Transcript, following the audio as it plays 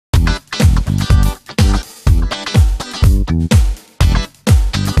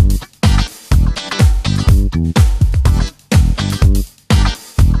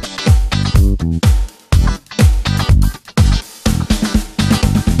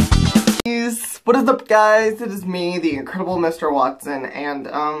What is up, guys? It is me, the incredible Mr. Watson, and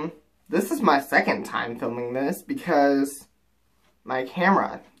this is my second time filming this because my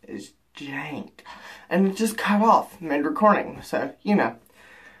camera is janked and it just cut off mid-recording, so you know.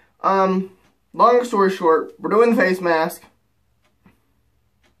 Long story short, we're doing the face mask.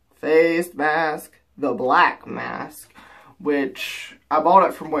 The black mask, which I bought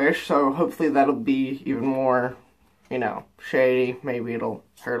it from Wish, so hopefully that'll be even more, you know, shady. Maybe it'll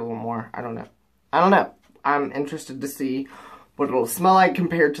hurt a little more. I don't know. I'm interested to see what it'll smell like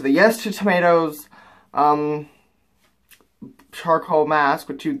compared to the Yes to Tomatoes charcoal mask,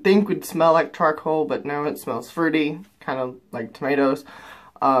 which you'd think would smell like charcoal, but no, it smells fruity, kind of like tomatoes,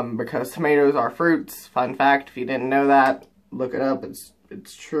 because tomatoes are fruits. Fun fact, if you didn't know that, look it up, it's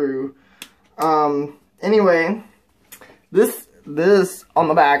true. Anyway, this on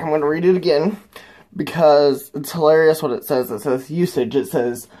the back, I'm going to read it again, because it's hilarious what it says. It says usage. It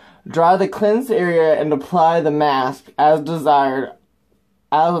says, dry the cleansed area and apply the mask as in the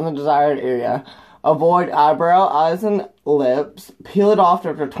desired area. Avoid eyebrow, eyes, and lips. Peel it off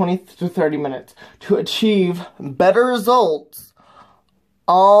after 20 to 30 minutes. To achieve better results,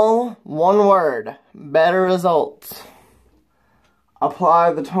 all one word, better results.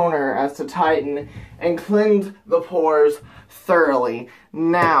 Apply the toner as to tighten and cleanse the pores thoroughly.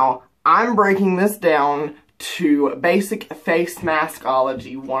 Now, I'm breaking this down to basic face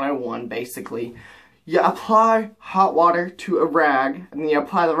maskology 101, basically. You apply hot water to a rag, and then you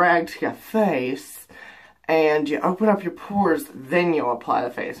apply the rag to your face, and you open up your pores, then you apply the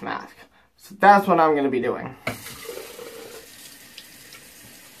face mask. So that's what I'm going to be doing.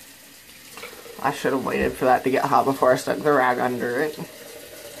 I should have waited for that to get hot before I stuck the rag under it.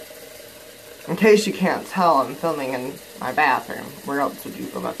 In case you can't tell, I'm filming in my bathroom. Where else would you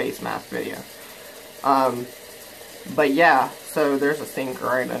film a face mask video? But yeah, so there's a sink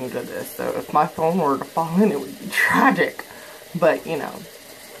right under this, so if my phone were to fall in, it would be tragic. But, you know,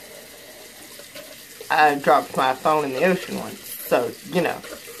 I dropped my phone in the ocean once, so, you know,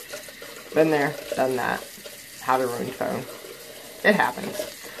 been there, done that, how to ruin your phone. It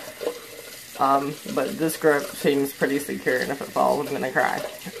happens. But this grip seems pretty secure, and if it falls, I'm gonna cry.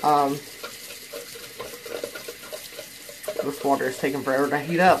 This water is taking forever to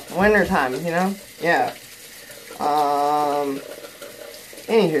heat up. Winter time, you know? Yeah.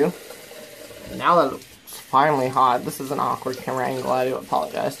 Anywho, now that it's finally hot, this is an awkward camera angle, I do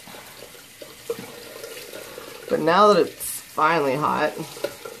apologize. But now that it's finally hot,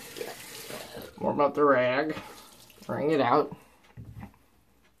 warm up the rag, wring it out,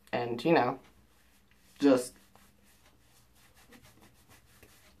 and, you know, just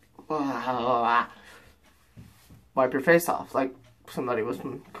wipe your face off like somebody was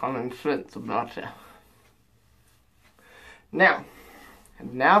calling shits about you. Now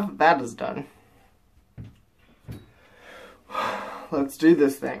that that is done, let's do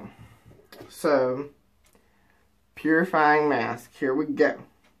this thing. So, purifying mask, here we go.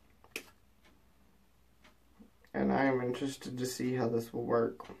 And I am interested to see how this will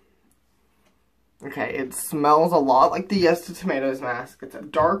work. Okay, it smells a lot like the Yes to Tomatoes mask. It's a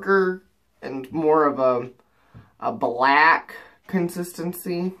darker and more of a black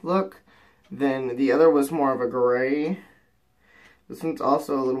consistency look than the other was more of a gray. This one's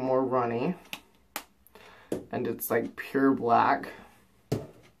also a little more runny, and it's like pure black.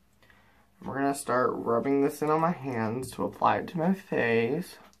 We're gonna start rubbing this in on my hands to apply it to my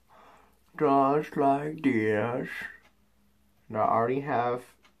face, just like this. And I already have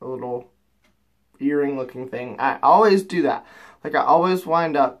a little earring looking thing. I always do that. Like, I always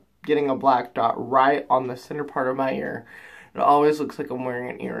wind up getting a black dot right on the center part of my ear. It always looks like I'm wearing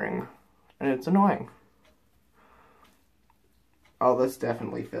an earring, and it's annoying. Oh, this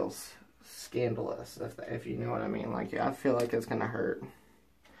definitely feels scandalous, if you know what I mean. Like, I feel like it's gonna hurt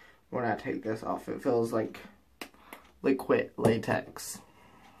when I take this off. It feels like liquid latex.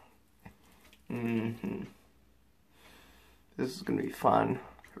 This is gonna be fun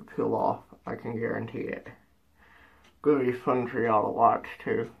to peel off, I can guarantee it. Gonna be fun for y'all to watch,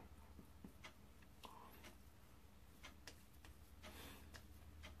 too.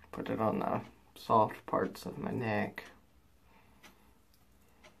 Put it on the soft parts of my neck.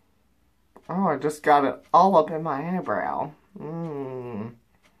 Oh, I just got it all up in my eyebrow.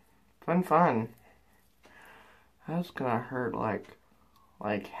 Fun. That's gonna hurt like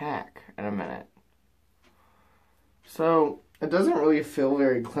heck in a minute. So, it doesn't really feel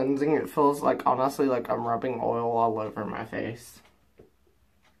very cleansing. It feels like, honestly, like I'm rubbing oil all over my face.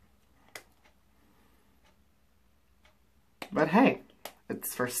 But hey,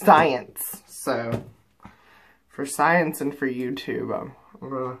 it's for science. So, for science and for YouTube, I'm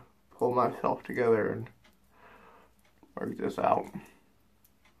gonna pull myself together and work this out.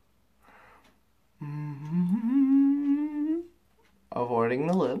 Avoiding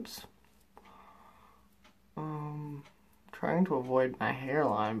the lips. Trying to avoid my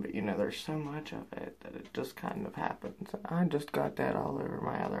hairline, but you know, there's so much of it that it just kind of happens. I just got that all over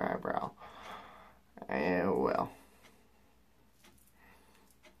my other eyebrow. Well.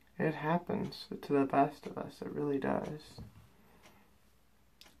 It happens to the best of us. It really does.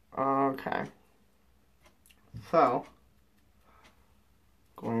 Okay. So,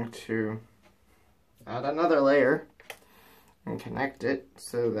 going to add another layer and connect it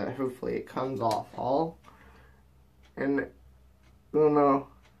so that hopefully it comes off all in uno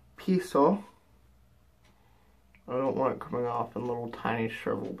piso. I don't want it coming off in little tiny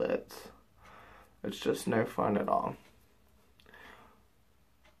shrivel bits. It's just no fun at all.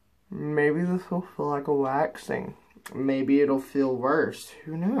 Maybe this will feel like a waxing. Maybe it'll feel worse.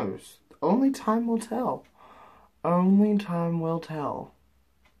 Who knows? Only time will tell. Only time will tell.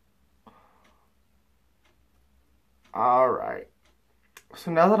 Alright.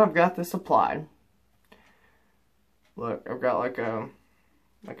 So now that I've got this applied, look, I've got like a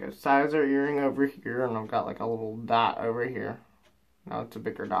sizer earring over here, and I've got like a little dot over here. Now it's a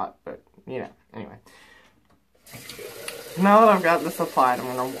bigger dot, but you know, anyway. Now that I've got this applied,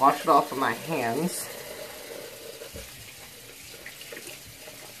 I'm going to wash it off with my hands,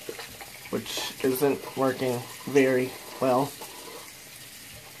 which isn't working very well.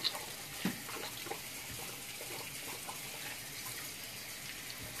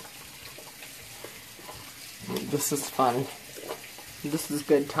 This is fun. This is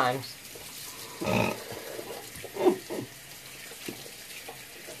good times.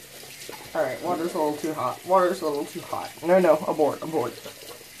 Alright, water's a little too hot. Water's a little too hot. No, abort, abort.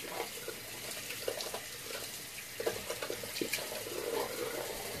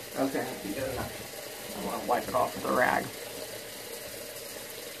 Okay, good enough. I want to wipe it off with a rag.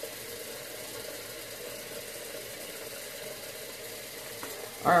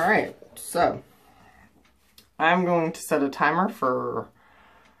 Alright, so I'm going to set a timer for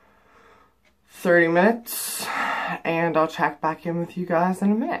 30 minutes, and I'll check back in with you guys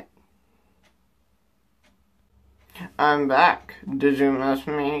in a minute. I'm back. Did you miss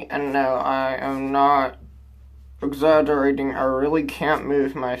me? And no, I am not exaggerating. I really can't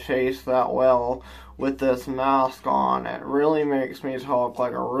move my face that well with this mask on. It really makes me talk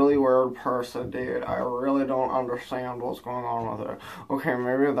like a really weird person, dude. I really don't understand what's going on with it. Okay,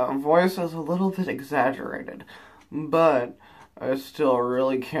 maybe that voice is a little bit exaggerated, but I still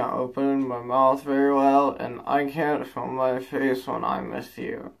really can't open my mouth very well, and I can't feel my face when I miss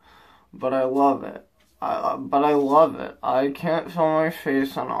you. But I love it. But I love it. I can't feel my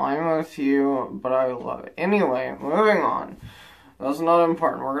face when I'm with you, but I love it. Anyway, moving on. That's not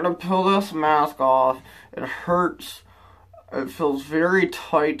important. We're gonna peel this mask off. It hurts. It feels very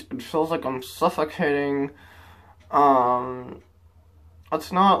tight. It feels like I'm suffocating.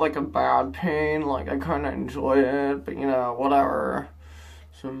 It's not like a bad pain. Like, I kind of enjoy it, but you know, whatever.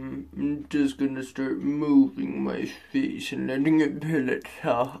 So I'm just gonna start moving my face and letting it peel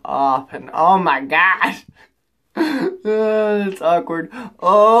itself off, and oh my gosh! It's awkward.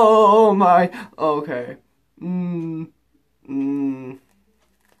 Oh my, okay.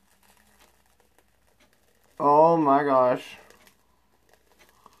 Oh my gosh.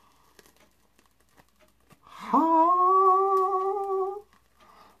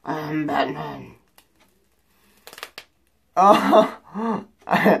 I'm Batman. Oh,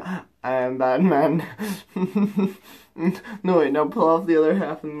 I am Batman. No, wait, now pull off the other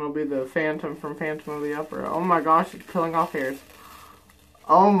half and it'll be the Phantom from Phantom of the Opera. Oh my gosh, it's peeling off hairs.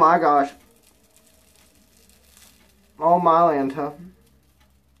 Oh my gosh. Oh my Lanta.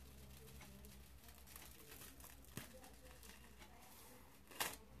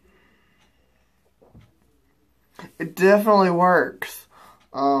 It definitely works.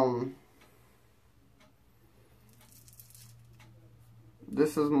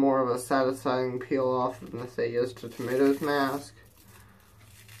 This is more of a satisfying peel off than the Say Yes to Tomatoes mask.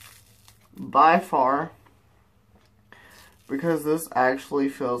 By far. Because this actually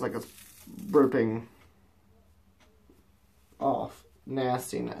feels like it's ripping off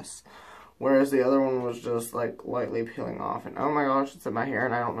nastiness. Whereas the other one was just like lightly peeling off. And oh my gosh, it's in my hair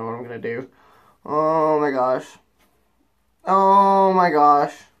and I don't know what I'm gonna do. Oh my gosh. Oh my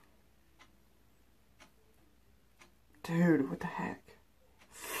gosh. Dude, what the heck?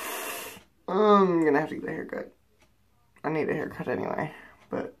 I'm gonna have to get a haircut. I need a haircut anyway,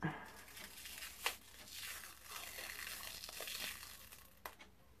 but...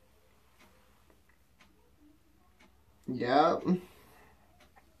 Yep.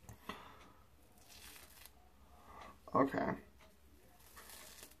 Okay.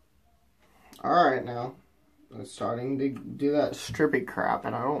 Alright now. It's starting to do that strippy crap,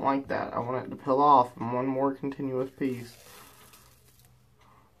 and I don't like that. I want it to peel off in one more continuous piece.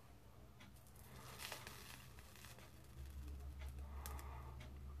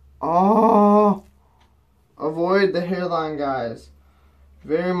 Oh! Avoid the hairline, guys.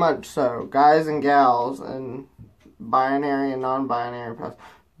 Very much so. Guys and gals, and binary and non-binary paths.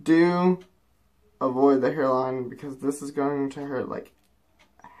 Do avoid the hairline, because this is going to hurt like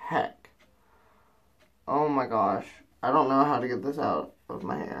heck. Oh my gosh. I don't know how to get this out of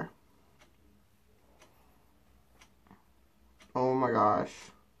my hair. Oh my gosh.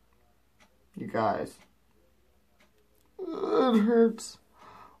 You guys. It hurts.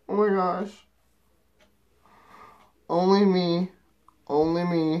 Oh my gosh. Only me. Only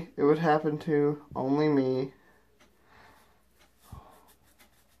me. It would happen to. Only me.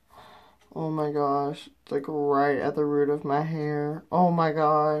 Oh my gosh. It's like right at the root of my hair. Oh my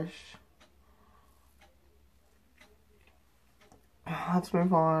gosh. Let's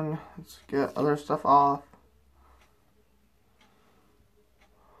move on. Let's get other stuff off.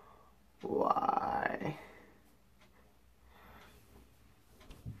 Why?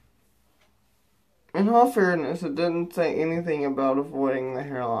 In all fairness, it didn't say anything about avoiding the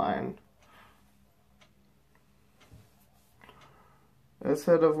hairline. It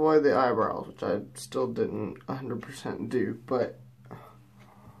said avoid the eyebrows, which I still didn't 100% do, but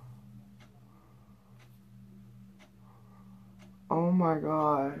oh my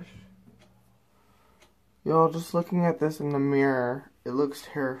gosh. Y'all, just looking at this in the mirror, it looks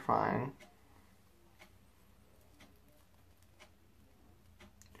terrifying.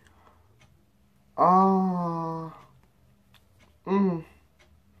 Ah. I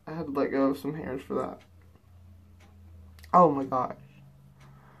had to let go of some hairs for that. Oh my gosh.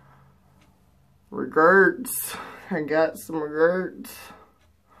 Regrets. I got some regrets.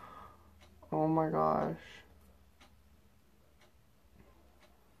 Oh my gosh.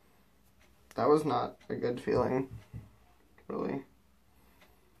 That was not a good feeling, really.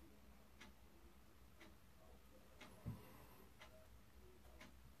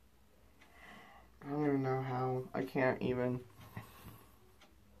 I don't even know how. I can't even.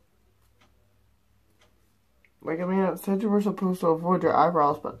 Like, I mean, it said you were supposed to avoid your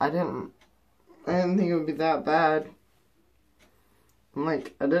eyebrows, but I didn't think it would be that bad.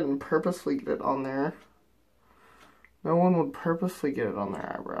 Like, I didn't purposely get it on there. No one would purposely get it on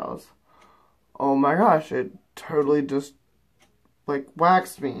their eyebrows. Oh my gosh, it totally just, like,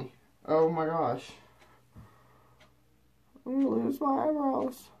 waxed me. Oh my gosh. I'm gonna lose my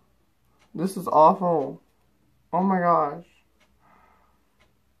eyebrows. This is awful. Oh my gosh.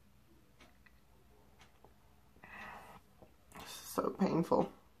 This is so painful.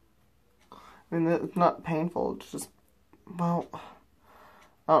 I mean, it's not painful, it's just, well,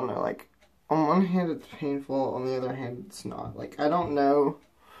 I don't know, like, on one hand it's painful, on the other hand it's not. Like, I don't know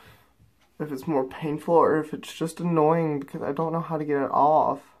if it's more painful or if it's just annoying because I don't know how to get it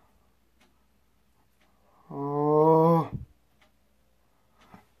off. Oh.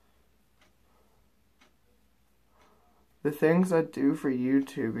 The things I do for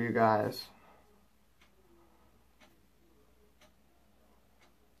YouTube, you guys.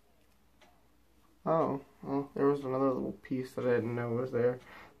 Oh, well, there was another little piece that I didn't know was there.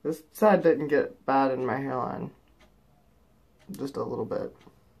 This side didn't get bad in my hairline. Just a little bit.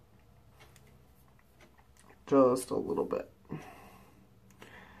 Just a little bit.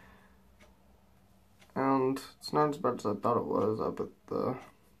 And it's not as bad as I thought it was up at the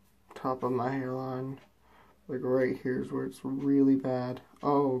top of my hairline. Like right here is where it's really bad.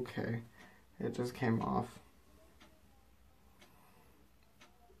 Oh, okay. It just came off.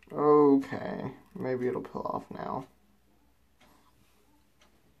 Okay. Maybe it'll peel off now.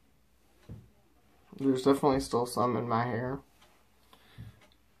 There's definitely still some in my hair.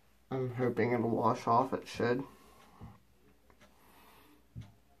 I'm hoping it'll wash off. It should.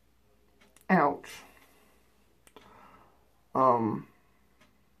 Ouch.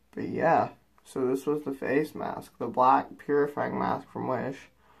 But yeah. So this was the face mask. The black purifying mask from Wish.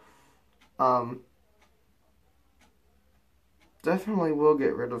 Definitely will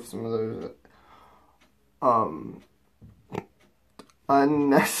get rid of some of those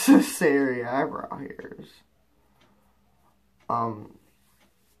unnecessary eyebrow hairs.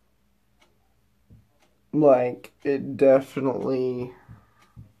 Like, it definitely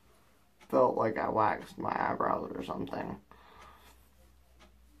felt like I waxed my eyebrows or something.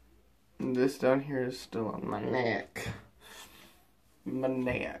 And this down here is still on my neck. My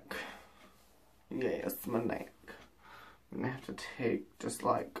neck. Yes, my neck. I'm gonna have to take just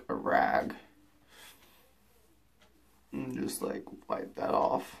like a rag And just like wipe that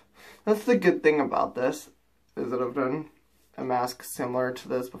off. That's the good thing about this, is that I've done a mask similar to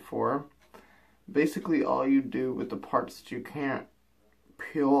this before. Basically all you do with the parts that you can't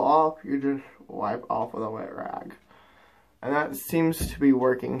peel off, you just wipe off with a wet rag. And that seems to be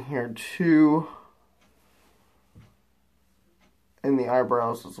working here too. In the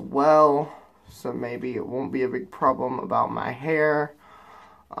eyebrows as well. So maybe it won't be a big problem about my hair.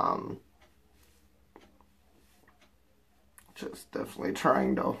 Just definitely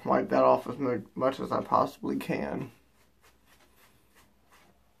trying to wipe that off as much as I possibly can.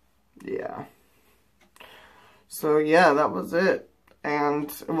 Yeah. So yeah, that was it. And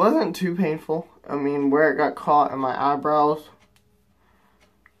it wasn't too painful. I mean, where it got caught in my eyebrows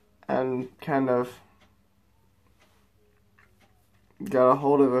and kind of got a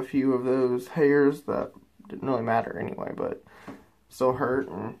hold of a few of those hairs that didn't really matter anyway, but still hurt.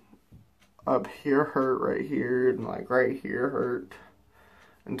 And up here hurt, right here, and like right here hurt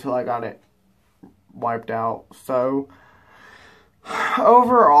until I got it wiped out. So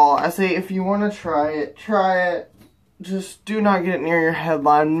overall, I say if you want to try it, try it. Just do not get it near your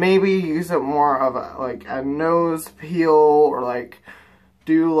headline. Maybe use it more of a nose peel, or like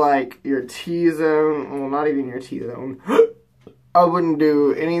do like your T-zone. Well, not even your T-zone. I wouldn't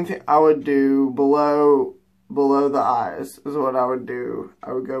do anything. I would do below the eyes is what I would do.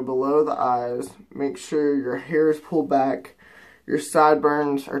 I would go below the eyes. Make sure your hair is pulled back. Your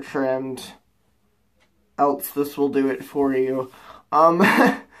sideburns are trimmed. Else this will do it for you.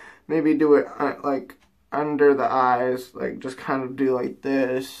 Maybe do it like under the eyes. Like just kind of do like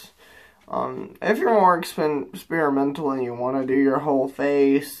this. If you're more experimental and you want to do your whole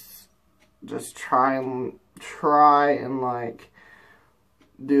face, just try and like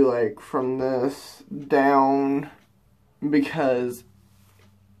do like from this down, because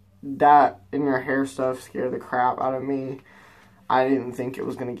that in your hair stuff scared the crap out of me. I didn't think it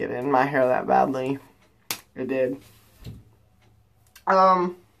was gonna get in my hair that badly. It did.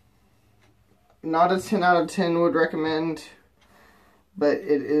 Not a 10 out of 10 would recommend, but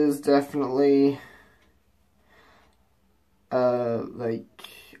it is definitely like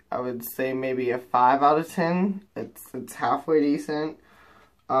I would say maybe a 5 out of 10. It's halfway decent.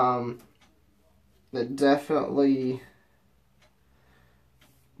 It definitely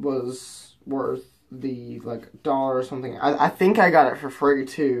was worth the like $1 or something. I think I got it for free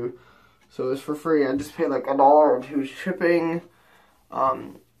too, so it was for free. I just paid like $1 or $2 shipping.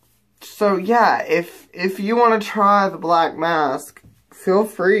 So yeah, if you want to try the black mask, feel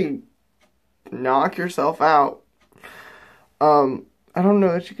free, knock yourself out. I don't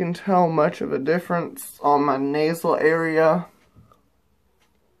know that you can tell much of a difference on my nasal area.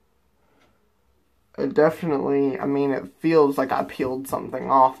 It definitely, I mean, it feels like I peeled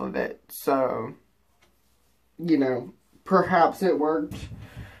something off of it. So, you know, perhaps it worked.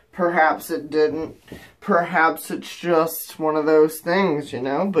 Perhaps it didn't. Perhaps it's just one of those things, you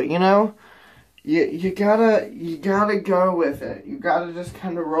know. But, you know, you gotta go with it. You gotta just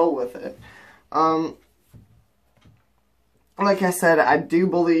kind of roll with it. Like I said, I do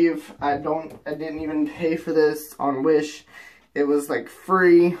believe I didn't even pay for this on Wish. It was like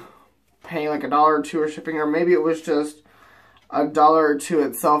free, paying like $1 or $2 or shipping, or maybe it was just $1 or $2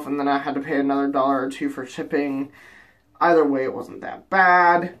 itself, and then I had to pay another $1 or $2 for shipping. Either way, it wasn't that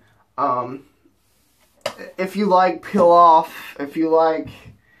bad. If you like peel off, if you like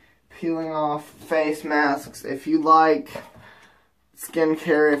peeling off face masks, if you like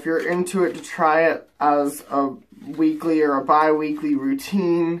skincare, if you're into it to try it as a weekly or a bi-weekly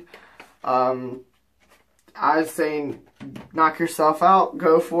routine, I say knock yourself out,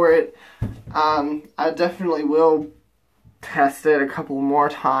 go for it. I definitely will test it a couple more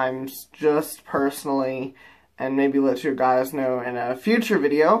times, just personally, and maybe let you guys know in a future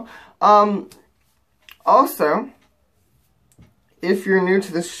video. Also, if you're new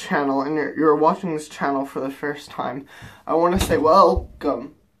to this channel and you're watching this channel for the first time, I want to say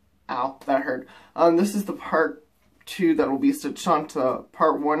welcome. Ow, that hurt. This is the part 2 that will be stitched onto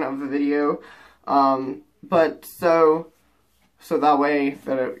part 1 of the video. But so that way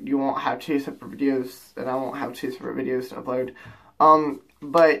that you won't have 2 separate videos, and I won't have 2 separate videos to upload.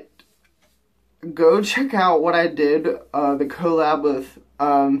 But go check out what I did, the collab with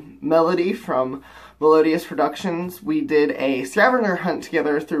Melody from Melodious Productions. We did a scavenger hunt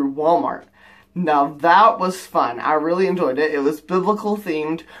together through Walmart. Now that was fun. I really enjoyed it. It was biblical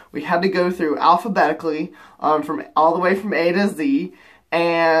themed. We had to go through alphabetically, from all the way from A to Z.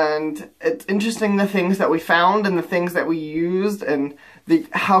 And it's interesting the things that we found and the things that we used and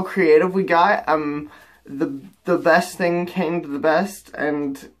how creative we got. The best thing came to the best,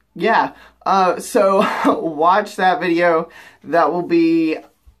 and yeah, so watch that video. That will be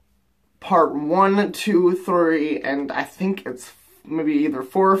part 1, 2, 3, and I think it's maybe either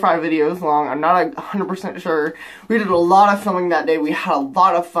 4 or 5 videos long. I'm not 100% sure. We did a lot of filming that day. We had a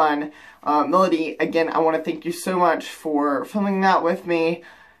lot of fun. Melody, again, I want to thank you so much for filming that with me.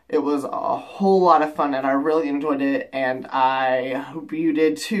 It was a whole lot of fun, and I really enjoyed it, and I hope you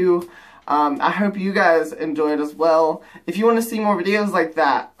did too. I hope you guys enjoyed as well. If you want to see more videos like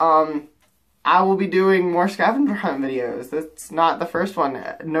that, I will be doing more scavenger hunt videos. That's not the first one.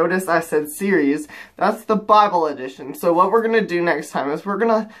 Notice I said series. That's the Bible edition. So what we're going to do next time is we're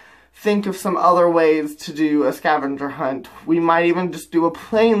going to think of some other ways to do a scavenger hunt. We might even just do a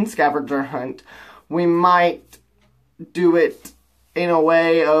plain scavenger hunt. We might do it in a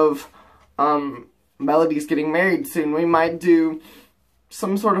way of Melody's getting married soon. We might do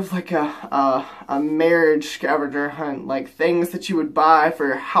some sort of like a marriage scavenger hunt, like things that you would buy for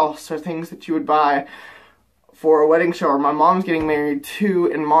your house or things that you would buy for a wedding shower. My mom's getting married too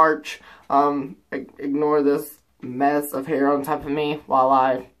in March. Ignore this mess of hair on top of me while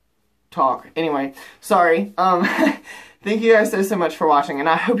I talk. Anyway, sorry. Thank you guys so much for watching, and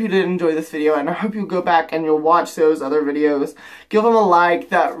I hope you did enjoy this video, and I hope you go back and you'll watch those other videos. Give them a like.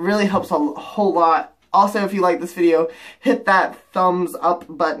 That really helps a whole lot. Also, if you like this video, hit that thumbs up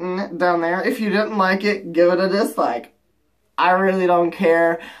button down there. If you didn't like it, give it a dislike. I really don't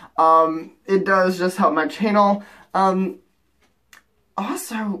care. It does just help my channel.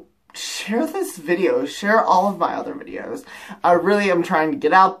 Also, share this video. Share all of my other videos. I really am trying to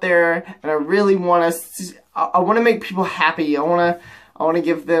get out there, and I really want to. I want to make people happy. I want to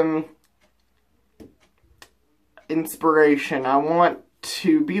give them inspiration. I want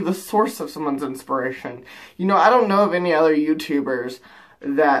to be the source of someone's inspiration. You know, I don't know of any other YouTubers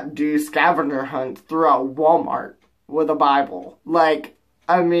that do scavenger hunts throughout Walmart with a Bible. Like,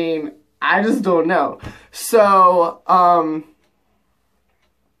 I mean, I just don't know. So,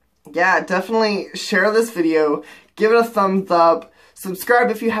 yeah, definitely share this video, give it a thumbs up, subscribe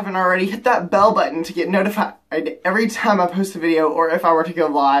if you haven't already, hit that bell button to get notified every time I post a video or if I were to go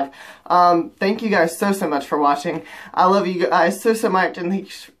live. Thank you guys so much for watching. I love you guys so much, and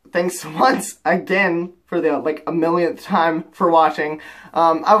thanks once again for the like 1,000,000th time for watching.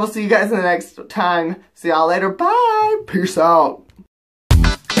 I will see you guys in the next time. See y'all later. Bye. Peace out.